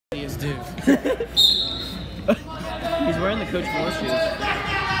div. He's wearing the Coach Moore shoes.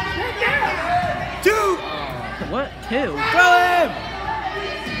 2! What? 2? Throw him!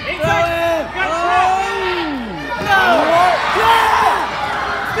 Throw him! Oh! No! Yeah!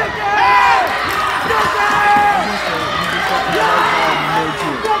 Stick it! Stick it!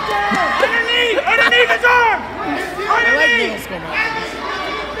 Underneath! Underneath his arm! Underneath!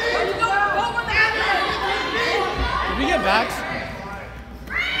 Did we get backs?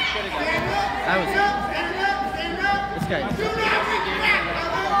 That was this guy.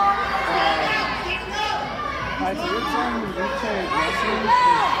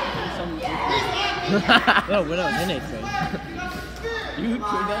 No, when I was in 8th grade. You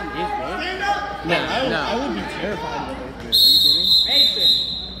trained that in 8th grade? No, I would be terrified of 8th grade. Are you kidding? Mason,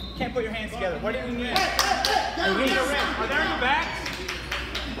 you can't put your hands together. What do you need? Are there any backs?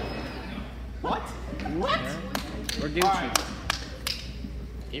 What? What? We're Gucci.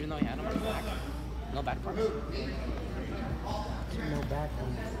 Even though he had him on the back. No back parts.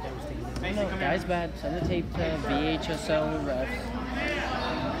 No guys bad. Send the tape to VHSL refs.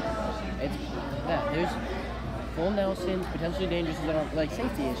 It's that there's full Nelsons, potentially dangerous, like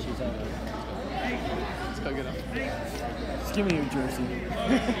safety issues on there. Let's go get him. Just give me your jersey.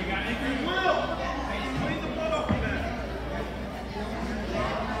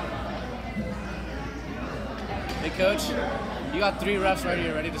 Hey coach, you got 3 refs right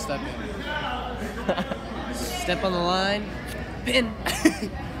here ready to step in. Step on the line. Pin.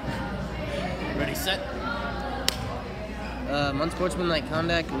 Ready, set. Unsportsmanlike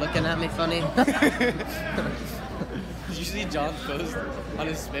conduct, looking at me funny. Did you see John's post on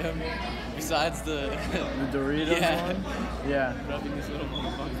his spam? Besides the Doritos one? Yeah. Rubbing this little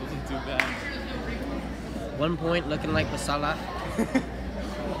motherfucker wasn't too bad. 1 point, looking like Masala.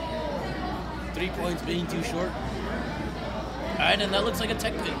 3 points being too short. Alright, and that looks like a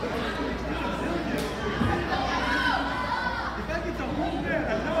tech pin.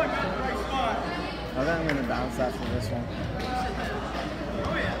 I think I'm gonna bounce that for this one.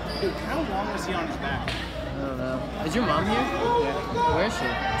 Dude, how long was he on his back? I don't know. Is your mom here? Yeah. Where is she?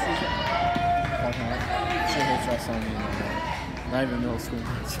 She hates wrestling. Not even middle school.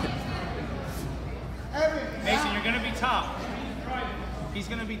 Mason, you're going to be top. He's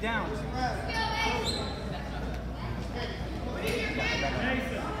going to be down.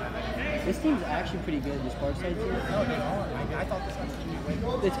 This team's actually pretty good, this Parkside team. No, they are. I thought this was going to be way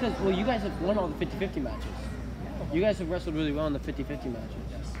more. It's because, well, you guys have won all the 50-50 matches. You guys have wrestled really well in the 50-50 matches.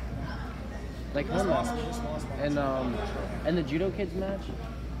 Yes. Like home match. And the judo kids match.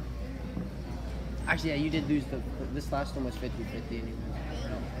 Actually, yeah, you did lose this last one was 50-50 anyway.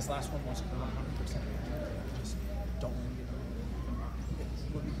 No, this last one was 100%. Just don't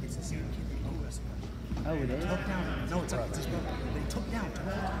it's the same kid that low wrestling. Oh, it is? Took down. No, it's like it's his brother. They took down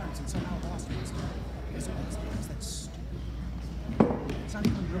 12 times and somehow lost. It's that stupid. It's not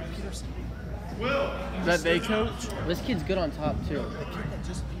even Will Peterson. Is that they coach? This kid's good on top too. The kid that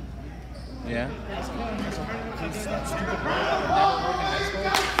just beat. Yeah. He's that stupid brother that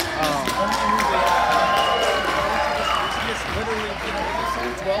never worked in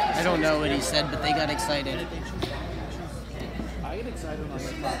high school. I don't know what he said, but they got excited. I get excited when I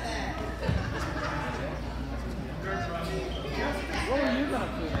wake up. What were you gonna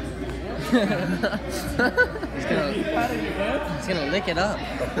He's gonna lick it up.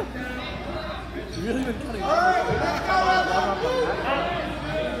 You really been cutting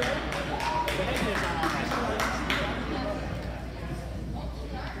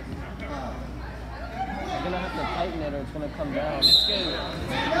You're gonna have to tighten it or it's gonna come down. It's good.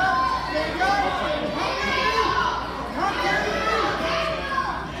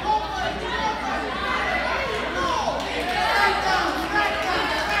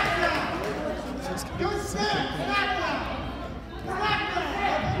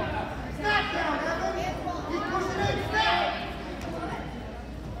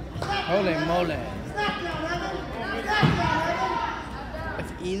 Holy moly. If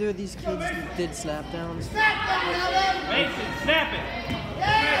either of these kids did snap downs. Mason, snap it.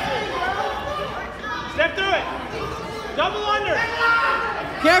 Step through it. Double under.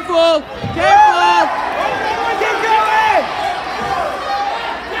 Careful! Careful! Keep going.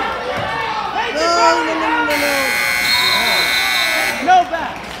 No. No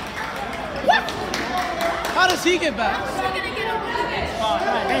back. What? How does he get back?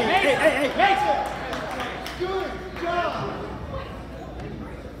 Hey, Mason.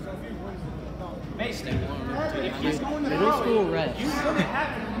 Mason. If he's going to Middle volley, school refs. you shouldn't have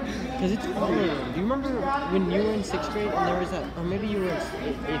him. Because it's weird. Do you remember when you were in 6th grade and there was that, or maybe you were in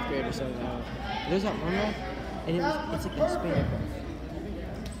 8th grade or something? There was that one ref, and it's like a spinner ref.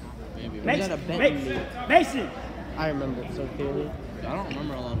 Mason, Mason, a betting meet. Mason. I remember it so clearly. I don't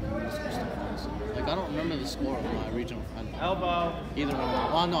remember a lot of middle school stuff. Honestly. Like I don't remember the score of my regional. Elbow. Either one of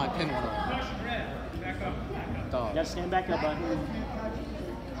them. Well, no, I pinned one of them. Dog. You gotta stand back up, bud.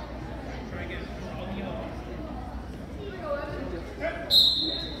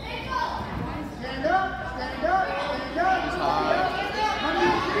 Stand up, stand up, stand up. It's high. Come to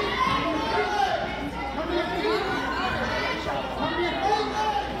your feet. Come to your feet. Come to your feet. Come to your feet. Come to your feet.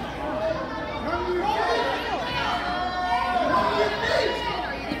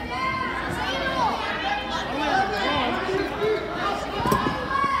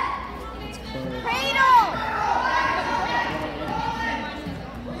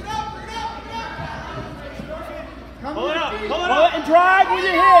 Pull it up, pull it up and drive with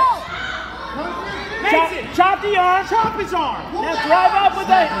your hips. Chop the arm. Chop his arm. Now drive up with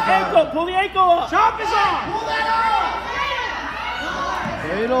the ankle. Pull the ankle up. Chop his arm. Pull that arm.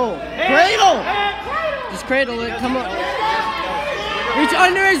 Cradle. Cradle. Just cradle it. Come on. Reach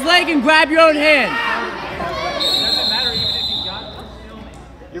under his leg and grab your own hand. Doesn't matter even if you got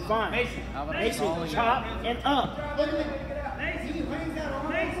it. You're fine. Mason, chop and up.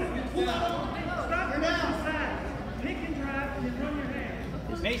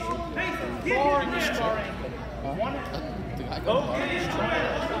 Mason, forward and scoring.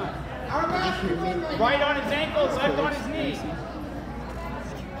 Right on his ankles, left on his knee.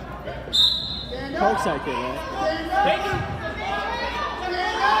 Parkside kid, right?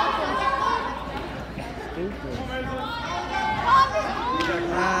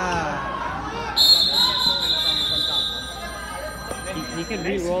 He could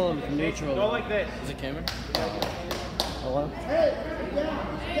re-roll him from neutral. Go like this. Is it Cameron? Hello?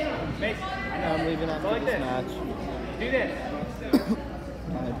 Mason, I'm leaving after like this this. match. do this.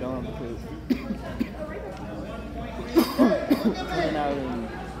 I don't poop. Coming out in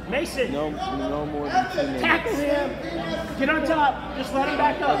Mason, no more than 2 minutes. tackle him. Get on top. Just let him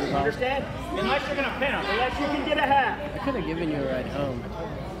back up. You understand? Unless you're going to pin him. Unless you can get a half. I could have given you a ride home.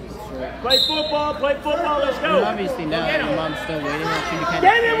 Play football. Play football. Let's go. And obviously now Get your him. mom's still waiting. I should be kind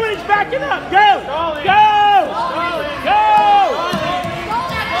Get him when he's backing up. Go. Go. Go.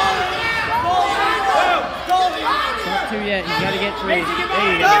 Not 2 yet. He's got to get 3. Mason, There get you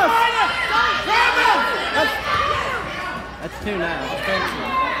behind go. him. That's 2 now.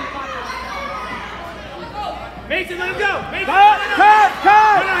 Mason, let him go. Mason, cut.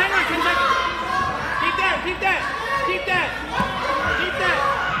 No, hang on 10 seconds. Keep that. Keep that. Keep that. Keep that.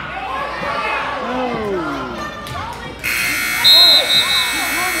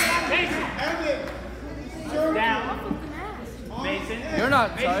 Mason. Down. Mason. You're not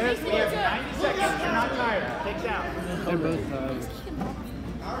tired. We have 90 seconds. You're not tired. Takes out. They're both tired.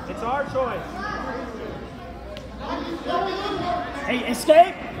 It's our choice. Hey,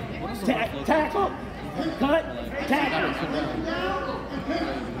 escape. Tackle. Cut. Tackle.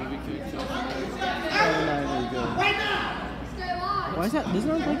 Why is that? Isn't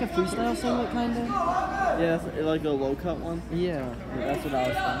that like a freestyle singlet kind of? Yeah, that's like a low cut one. Yeah. That's what I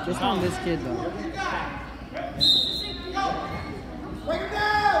was thinking. Just on this kid though.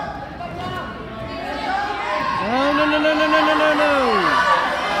 No.